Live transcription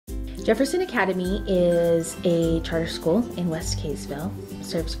Jefferson Academy is a charter school in West Kaysville.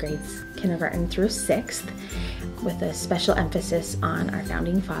 Serves grades kindergarten through 6th with a special emphasis on our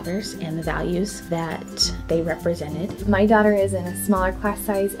founding fathers and the values that they represented. My daughter is in a smaller class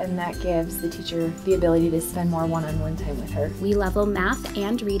size, and that gives the teacher the ability to spend more one-on-one time with her. We level math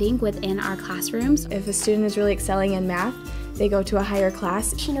and reading within our classrooms. If a student is really excelling in math, they go to a higher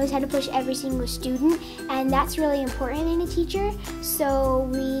class. She knows how to push every single student, and that's really important in a teacher, so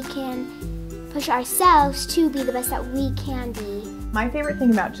we can push ourselves to be the best that we can be. My favorite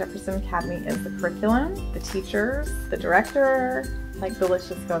thing about Jefferson Academy is the curriculum, the teachers, the director, like the list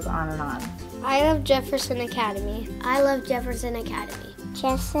just goes on and on. I love Jefferson Academy. I love Jefferson Academy.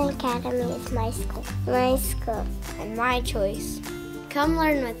 Jefferson Academy is my school. My school. And my choice. Come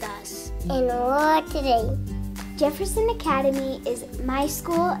learn with us. And what today? Jefferson Academy is my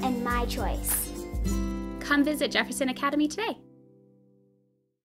school and my choice. Come visit Jefferson Academy today.